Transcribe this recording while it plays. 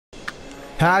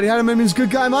Howdy, my name is Good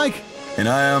Guy Mike. And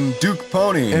I am Duke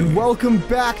Pony. And welcome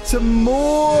back to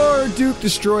more Duke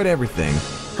Destroyed Everything.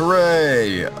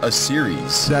 Hooray! A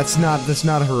series. That's not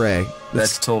a hooray.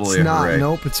 That's totally a hooray.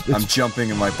 Nope, it's I'm jumping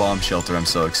in my bomb shelter. I'm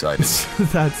so excited.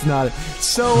 That's not it.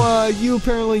 So, you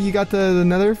got the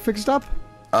nether fixed up?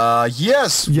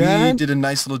 Yes! Yeah? We did a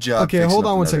nice little job. Okay, hold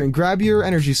on one second. Grab your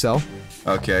energy cell.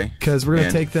 Okay. Because we're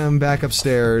gonna take them back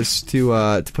upstairs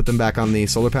to put them back on the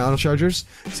solar panel chargers,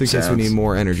 so in case we need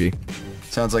more energy.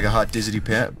 Sounds like a hot Disney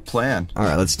plan.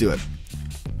 Alright, let's do it.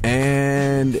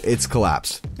 And it's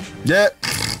collapsed. Yeah.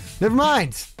 Never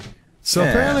mind. So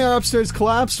apparently our upstairs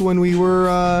collapsed when we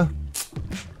were,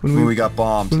 when we got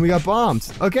bombed. When we got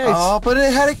bombed. Okay. Oh, but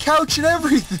it had a couch and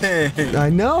everything.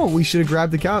 I know. We should have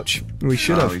grabbed the couch. We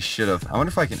should have. Oh, we should have. I wonder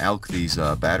if I can alch these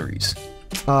batteries.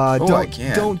 I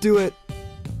can. Don't do it.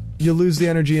 You'll lose the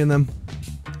energy in them.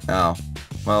 Oh.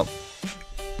 Well.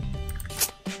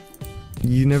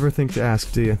 You never think to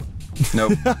ask, do you?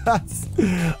 Nope.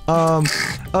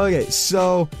 Okay,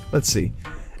 so let's see.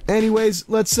 Anyways,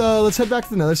 let's head back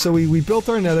to the nether. So we built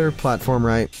our nether platform,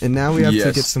 right? And now we have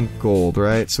to get some gold,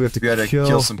 right? So we have to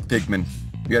kill some pigmen.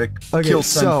 You gotta kill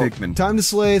some pigmen. Time to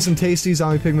slay some tasty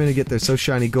zombie pigmen to get their so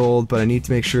shiny gold, but I need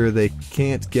to make sure they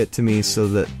can't get to me so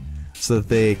that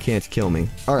they can't kill me.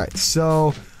 Alright,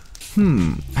 so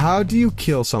how do you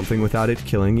kill something without it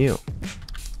killing you?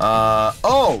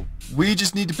 We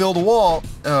just need to build a wall.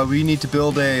 We need to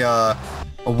build a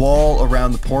wall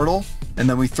around the portal, and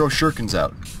then we throw shurikens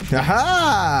out.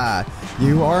 Haha!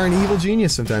 You are an evil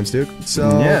genius sometimes, Duke.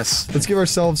 So yes. Let's give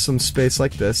ourselves some space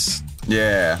like this.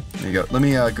 Yeah, there you go. Let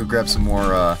me go grab some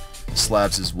more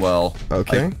slabs as well.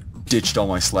 Okay. I ditched all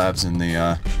my slabs in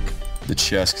the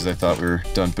chest because I thought we were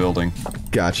done building.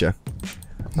 Gotcha.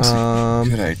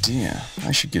 Good idea.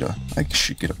 I should get a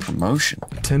promotion.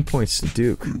 10 points to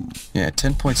Duke. Yeah,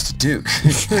 10 points to Duke.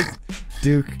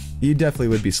 Duke, you definitely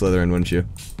would be Slytherin, wouldn't you?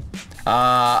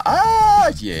 Yeah.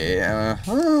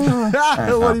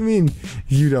 What do you mean,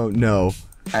 you don't know?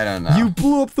 I don't know. You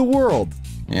blew up the world.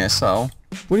 Yeah, so?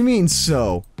 What do you mean,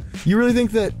 so? You really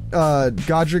think that,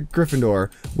 Godric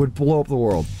Gryffindor would blow up the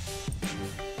world?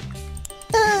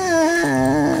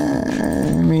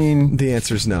 I mean... The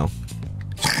answer is no.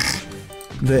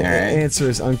 The answer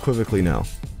is unequivocally no.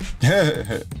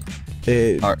 Godric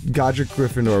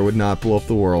Gryffindor would not blow up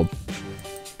the world.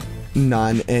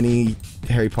 Not in any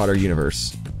Harry Potter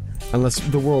universe. Unless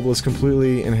the world was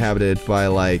completely inhabited by,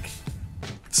 like,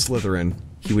 Slytherin,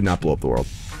 he would not blow up the world.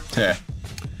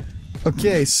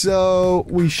 Okay, so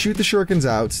we shoot the shurikens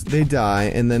out, they die,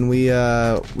 and then we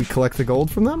collect the gold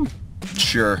from them?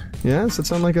 Sure. Yeah, does that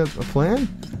sound like a plan?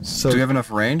 So do we have enough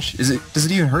range? Does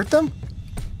it even hurt them?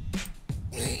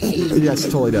 Yes,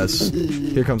 it totally does.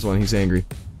 Here comes one, he's angry.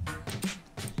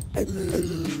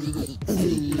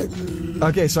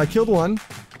 Okay, so I killed one.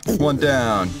 One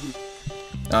down.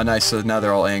 Oh, nice, so now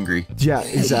they're all angry. Yeah,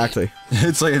 exactly.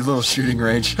 It's like a little shooting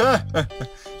range.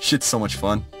 Shit's so much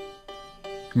fun.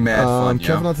 Mad fun,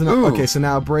 careful not to know. Okay, so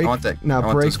now break. I want that. Now I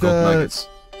want break those gold nuggets.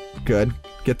 Good.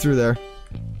 Get through there.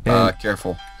 And,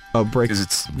 careful. Oh, break. Because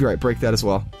it's... Right, break that as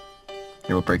well.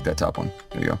 Here, we'll break that top one.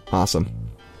 There you go. Awesome.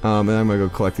 And I'm gonna go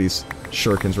collect these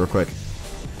shurikens real quick.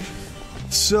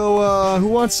 So, who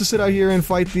wants to sit out here and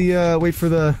fight the, wait for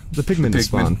the pigmen to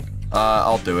spawn?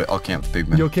 I'll do it. I'll camp the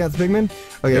pigmen. You'll camp the pigmen?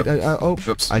 Okay, yep.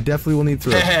 Oops. I definitely will need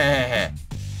through.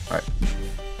 Alright.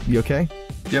 You okay?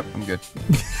 Yep, I'm good.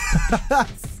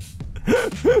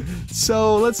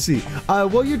 So, let's see.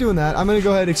 While you're doing that, I'm gonna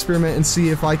go ahead and experiment and see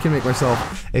if I can make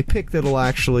myself a pick that'll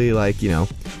actually, like, you know,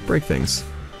 break things.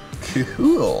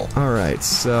 Cool. Alright,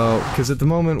 so, because at the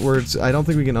moment, I don't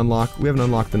think we haven't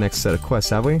unlocked the next set of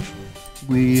quests, have we?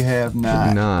 We have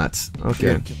not.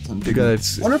 Okay. I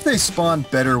wonder if they spawn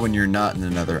better when you're not in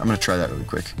the nether. I'm gonna try that really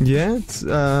quick. Yeah, it's,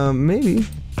 maybe.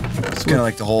 It's kind of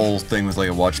like the whole thing with like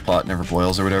a watch pot never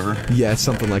boils or whatever. Yeah,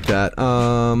 something like that.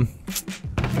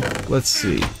 Let's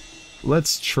see.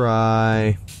 Let's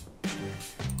see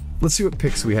what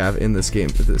picks we have in this game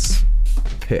for this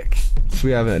pick. So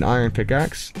we have an iron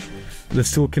pickaxe.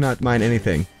 This tool cannot mine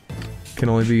anything. Can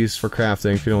only be used for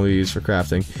crafting.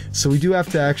 So we do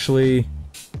have to actually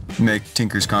make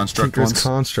Tinker's Construct ones.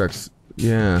 Constructs.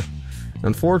 Yeah.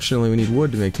 Unfortunately, we need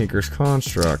wood to make Tinker's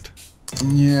Construct.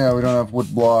 Yeah, we don't have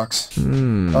wood blocks.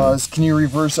 Can you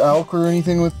reverse alch or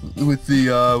anything with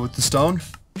the stone?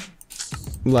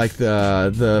 Like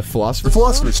the Philosopher's Stone? The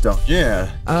Philosopher's Stone.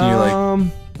 Yeah. Can you like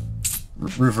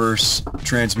reverse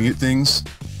transmute things.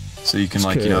 So you can,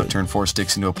 like, you know, turn 4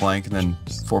 sticks into a plank and then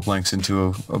 4 planks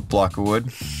into a block of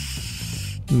wood.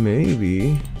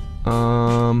 Maybe.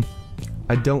 I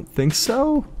don't think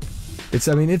so.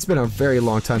 I mean, it's been a very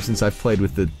long time since I've played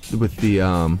with the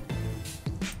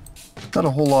Not a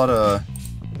whole lot of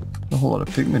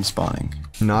pigment spawning.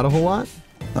 Not a whole lot?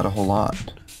 Not a whole lot.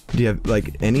 Do you have,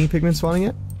 like, any pigment spawning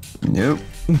yet? Nope.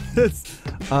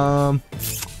 I'm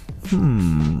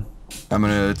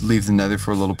gonna leave the nether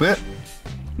for a little bit.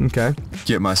 Okay.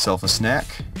 Get myself a snack.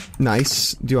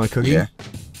 Nice. Do you want a cookie? Yeah.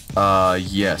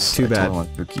 Yes. Too bad. I want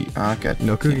a cookie. Okay.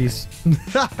 No cookies.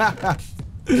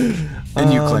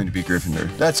 And you claim to be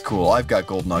Gryffindor. That's cool. I've got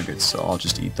gold nuggets, so I'll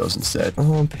just eat those instead.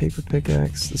 Paper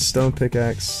pickaxe, the stone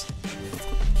pickaxe.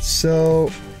 So,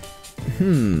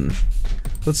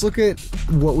 let's look at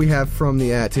what we have from the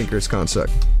Tinker's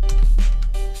construct.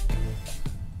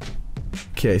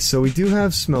 Okay, so we do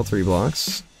have smeltery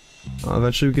blocks.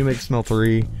 Eventually we can make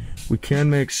smeltery. We can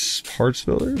make parts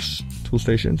builders, tool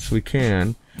stations. We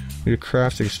can. We need a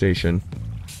crafting station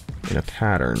in a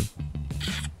pattern.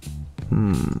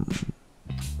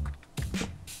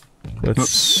 Let's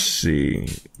see.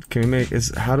 Can we make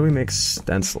how do we make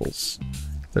stencils?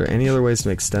 Are there any other ways to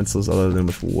make stencils other than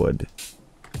with wood?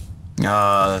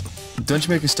 Don't you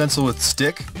make a stencil with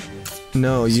stick?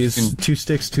 No, use 2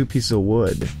 sticks, 2 pieces of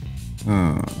wood.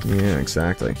 Yeah,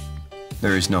 exactly.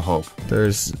 There is no hope.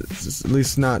 There's at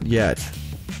least not yet.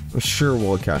 I'm sure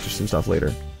we'll encounter some stuff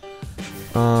later.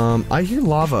 I hear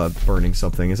lava burning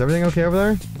something. Is everything okay over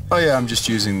there? Oh yeah, I'm just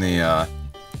using the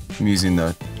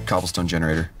cobblestone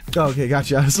generator. Oh, okay,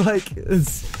 gotcha. I was like,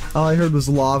 all I heard was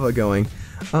lava going.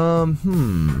 Oh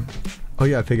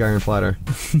yeah, pig iron platter.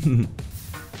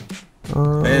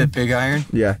 Hey, pig iron?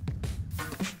 Yeah.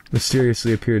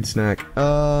 Mysteriously appeared snack.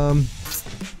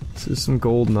 So some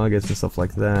gold nuggets and stuff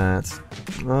like that.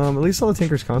 At least all the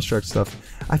Tinker's Construct stuff.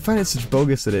 I find it such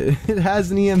bogus that it has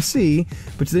an EMC,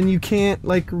 but then you can't,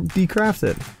 like, decraft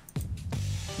it.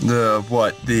 The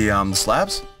what? The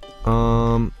slabs?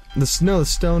 The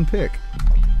stone pick.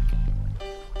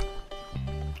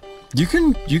 You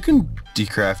can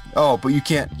decraft. Oh, but you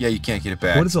can't. Yeah, you can't get it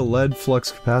back. What is a lead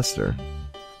flux capacitor?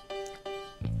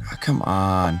 Oh, come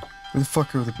on. Where the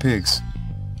fuck are the pigs?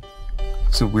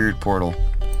 It's a weird portal.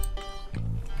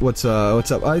 What's up?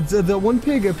 The one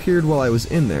pig appeared while I was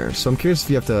in there, so I'm curious if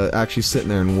you have to actually sit in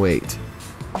there and wait.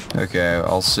 Okay,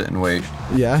 I'll sit and wait.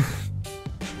 Yeah?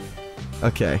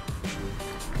 Okay.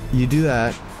 You do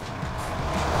that.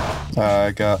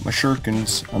 I got my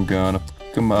shurikens. I'm gonna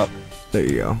pick them up. There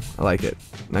you go. I like it.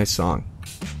 Nice song.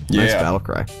 Yeah. Nice battle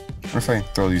cry. I wonder if I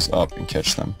can throw these up and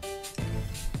catch them.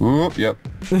 Whoop, yep.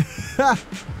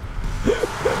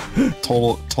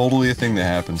 Totally a thing that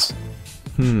happens.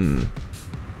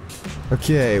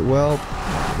 Okay, well,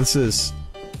 this is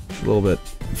a little bit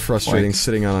frustrating Boink.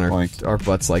 sitting on Boink. our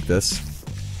butts like this.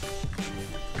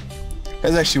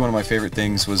 That's actually one of my favorite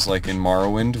things was like in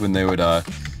Morrowind when they would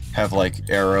have like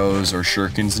arrows or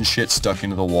shurikens and shit stuck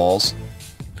into the walls.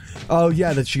 Oh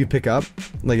yeah, that you could pick up,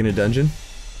 like in a dungeon?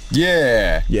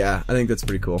 Yeah! Yeah, I think that's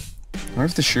pretty cool. I wonder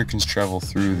if the shurikens travel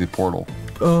through the portal.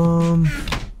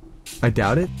 I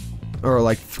doubt it. Or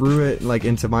like threw it like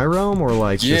into my realm, or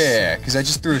like Yeah, because I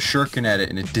just threw a shuriken at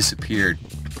it and it disappeared.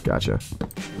 Gotcha.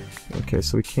 Okay,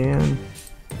 so we can...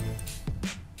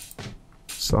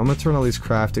 So I'm gonna turn all these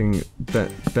crafting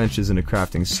benches into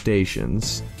crafting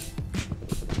stations.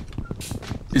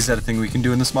 Is that a thing we can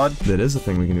do in this mod? That is a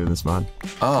thing we can do in this mod.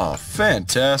 Oh,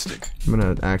 fantastic. I'm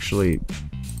gonna actually...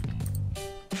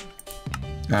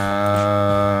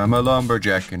 I'm a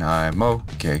lumberjack and I'm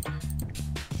okay.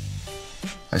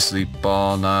 I sleep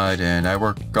all night and I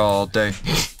work all day.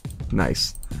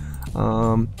 Nice.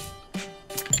 You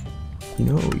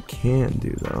know what we can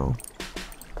do, though?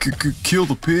 Kill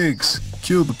the pigs!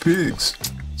 Kill the pigs!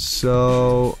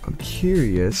 So, I'm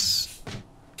curious.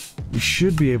 We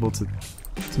should be able to...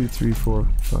 2, 3, 4,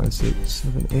 5, 6,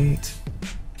 7, 8.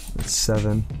 That's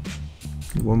 7.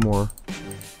 One more.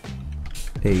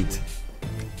 8.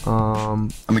 I'm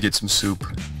gonna get some soup.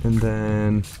 And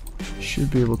then...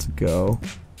 Should be able to go...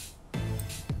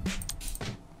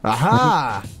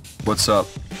 Aha! What's up?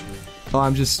 Oh,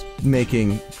 I'm just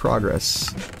making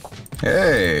progress.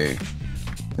 Hey!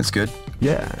 That's good.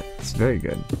 Yeah, it's very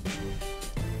good.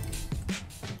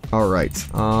 Alright,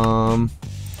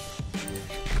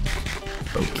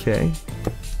 okay.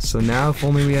 So now if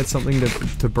only we had something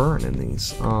to burn in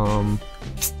these.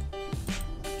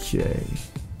 Okay.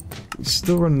 We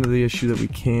still run into the issue that we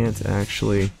can't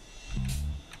actually...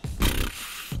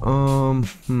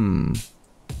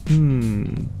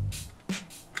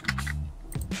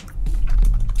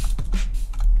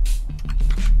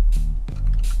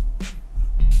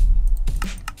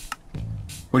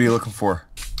 What are you looking for?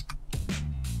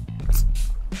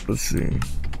 Let's see.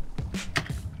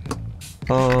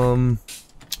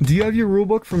 Do you have your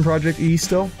rulebook from Project E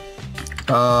still?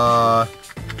 I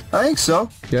think so.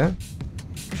 Yeah.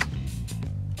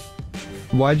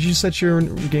 Why did you set your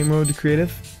game mode to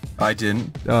creative? I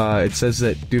didn't. It says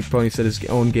that Duke Pony set his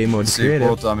own game mode to Save creative.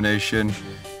 World Domination.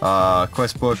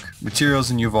 Quest book.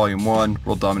 Materials in U Volume 1.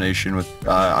 World Domination with.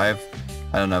 I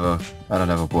don't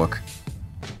have a book.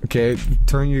 Okay,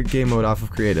 turn your game mode off of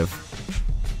creative.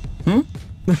 Hmm?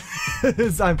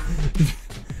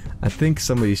 I think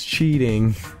somebody's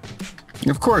cheating.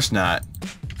 Of course not.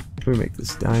 We make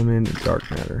this diamond and dark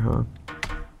matter, huh?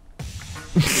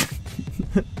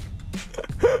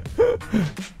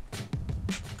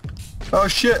 Oh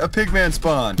shit! A pigman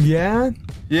spawned. Yeah?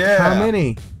 Yeah. How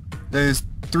many? There's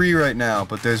 3 right now,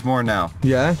 but there's more now.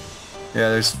 Yeah? Yeah,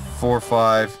 there's 4,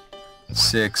 5,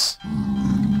 6,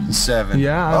 7.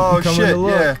 Yeah, I'm Oh coming shit! to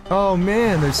look. Yeah. Oh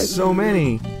man, there's so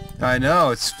many. I know.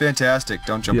 It's fantastic.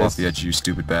 Don't jump Yes. off the edge, you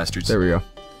stupid bastards. There we go.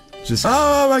 Just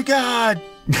Oh my god!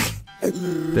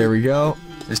 there we go.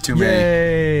 There's too many.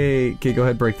 Yay! Okay, go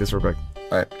ahead, break this real quick.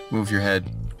 All right, move your head.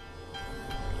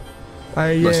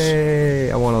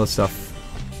 Yay! I want all the stuff.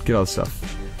 Get all the stuff.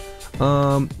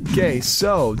 Okay,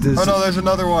 so does Oh no, there's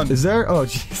another one. is there? Oh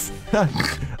jeez.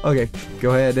 Okay,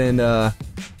 go ahead and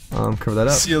cover that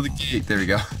up. Seal the gate. There we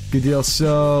go. Good deal.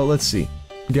 So let's see.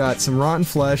 We got some rotten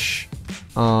flesh,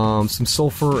 some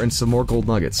sulfur, and some more gold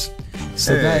nuggets.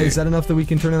 So Hey. is that enough that we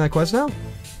can turn in that quest now?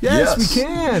 Yes, we Yes.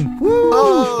 can. Woo!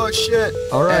 Oh shit!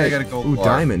 All right. Hey, I got a gold Ooh, bar.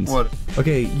 diamond. What?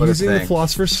 Okay, What a using the thing.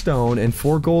 philosopher's stone and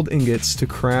 4 gold ingots to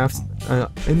craft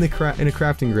in a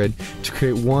crafting grid to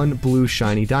create 1 blue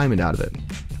shiny diamond out of it.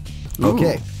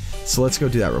 Okay, so let's go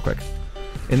do that real quick,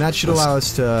 and that should allow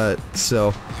us to.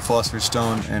 So Philosopher's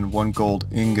stone and 1 gold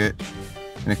ingot.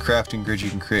 In a crafting grid, you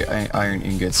can create iron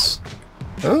ingots.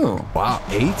 Oh. wow,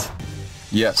 8.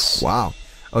 Yes. Wow.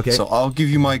 Okay. So I'll give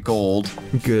you my gold.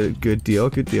 Good deal.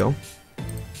 Good deal.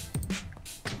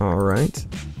 All right.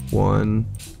 1,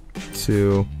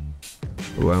 2.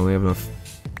 Oh, I only have enough.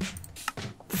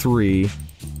 3.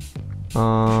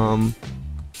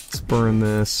 Let's burn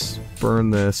this. Burn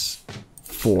this.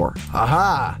 4.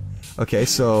 Haha. Okay,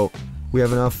 so we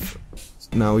have enough.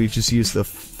 Now we just use the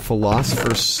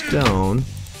philosopher's stone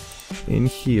in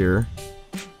here,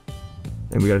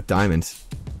 and we got a diamond.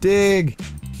 Dig.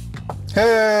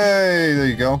 Hey, there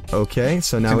you go. Okay,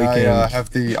 so now Can we I can. have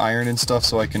the iron and stuff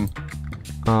so I can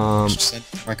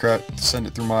send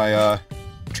it through my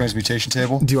transmutation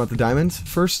table? Do you want the diamond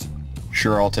first?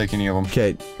 Sure, I'll take any of them.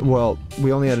 Okay, well,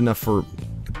 we only had enough for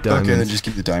diamond. Okay, then just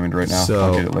give the diamond right now. So-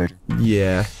 I'll get it later.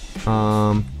 Yeah.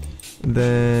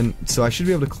 Then, so I should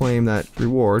be able to claim that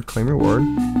reward. Claim reward.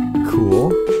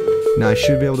 Cool. Now I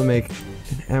should be able to make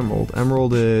an emerald.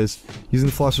 Emerald is, using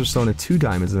the philosopher's stone and 2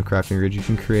 diamonds in the crafting grid, you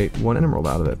can create 1 emerald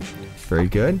out of it. Very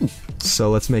good. So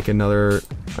let's make another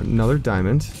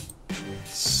diamond.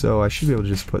 So I should be able to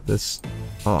just put this,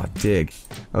 oh, dig.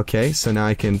 Okay, so now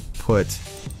I can put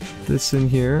this in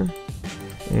here,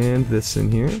 and this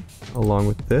in here, along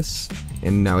with this,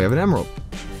 and now we have an emerald.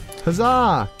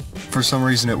 Huzzah! For some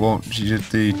reason it won't. Did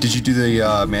you do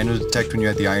the mana detect when you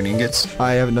had the iron ingots?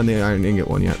 I haven't done the iron ingot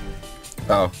one yet.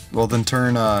 Oh, well then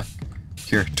turn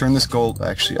turn this gold.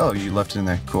 Actually, oh, you left it in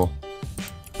there. Cool.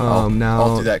 Now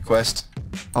I'll do that quest.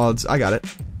 I got it.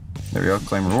 There we go.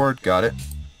 Claim reward. Got it.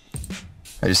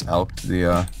 I just alped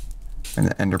the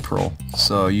ender pearl.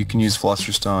 So you can use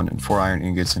philosopher's stone and 4 iron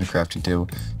ingots in a crafting table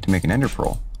to make an ender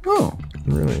pearl. Oh.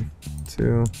 Really? 2.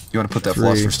 You want to put that 3.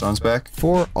 philosopher's stones back?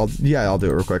 4. I'll do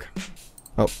it real quick.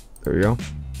 Oh, there we go.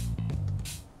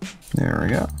 There we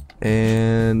go.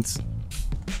 And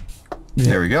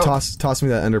There we go. Toss me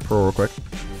that ender pearl real quick,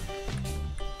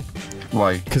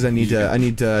 Why? because I need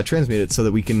to transmute it so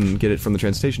that we can get it from the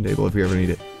transmutation table if we ever need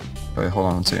it. Wait, hold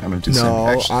on. Let's see. I'm gonna do the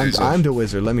No, same. Actually, I'm the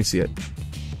wizard. Let me see it.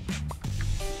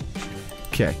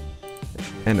 Okay,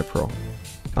 ender pearl.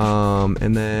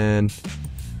 And then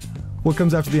what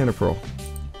comes after the ender pearl?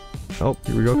 Oh,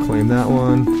 here we go. Claim that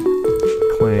one.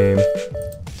 Claim.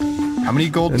 How many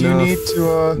gold do you Enough. need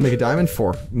to Make a diamond?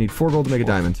 4. You need 4 gold to make a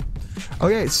diamond.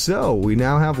 Okay, so we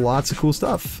now have lots of cool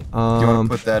stuff. you want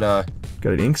to put that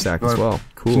Got an ink sack you as wanna- well.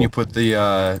 Cool. Can you put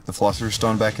the philosopher's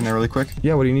stone back in there really quick?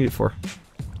 Yeah, what do you need it for?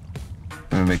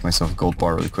 I'm gonna make myself a gold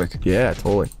bar really quick. Yeah,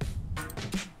 totally.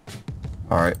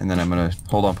 Alright, and then I'm gonna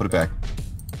hold on, put it back.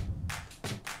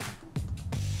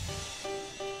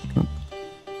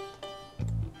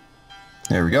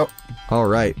 There we go. All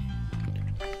right.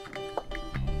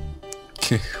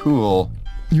 Cool.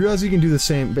 You realize you can do the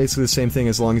same, basically the same thing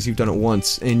as long as you've done it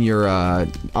once in your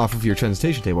off of your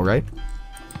transmutation table, right?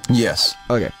 Yes.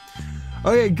 Okay.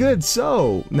 Okay, good.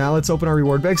 So now let's open our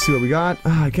reward bags. See what we got.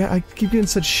 I keep getting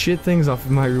such shit things off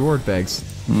of my reward bags.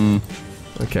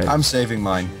 Okay. I'm saving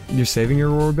mine. You're saving your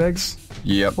reward bags?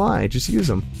 Yep. Why? Just use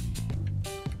them.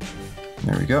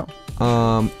 There we go.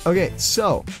 Okay,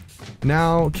 so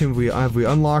now have we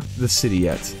unlocked the city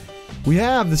yet? We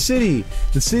have the city.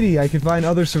 The city. I can find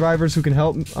other survivors who can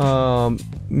help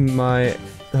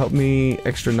help me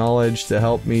extra knowledge to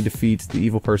help me defeat the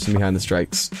evil person behind the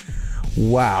strikes.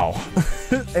 Wow.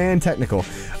 And technical.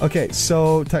 Okay,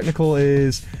 so technical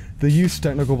is the use of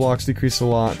technical blocks decreased a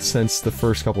lot since the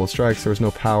first couple of strikes. There was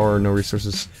no power, no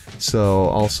resources, so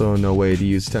also no way to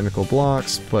use technical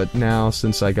blocks. But now,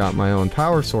 since I got my own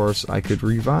power source, I could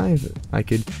revive it. I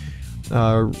could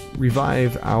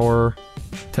revive our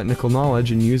technical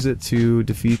knowledge and use it to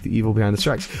defeat the evil behind the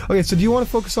strikes. Okay, so do you want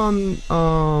to focus on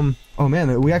oh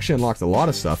man, we actually unlocked a lot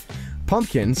of stuff.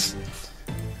 Pumpkins.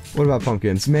 What about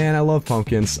pumpkins? Man, I love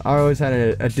pumpkins. I always had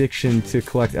an addiction to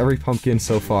collect every pumpkin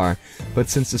so far, but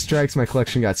since the strikes, my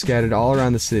collection got scattered all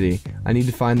around the city. I need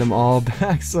to find them all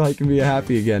back so I can be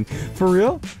happy again. For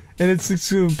real? And it's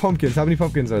pumpkins. How many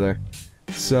pumpkins are there?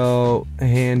 So,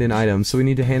 hand in items. So we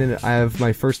need to hand it. I have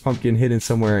my first pumpkin hidden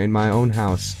somewhere in my own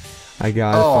house. I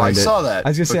gotta find it. I saw that. I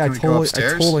was gonna But say, I can we go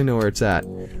totally know where it's at.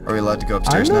 Are we allowed to go I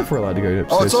upstairs don't know now? if we're allowed to go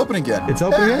upstairs. Oh, it's open again. It's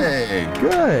open again? Hey.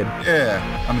 Good.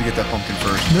 Yeah. I'm gonna get that pumpkin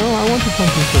first. No, I want the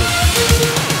pumpkin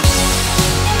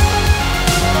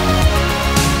first.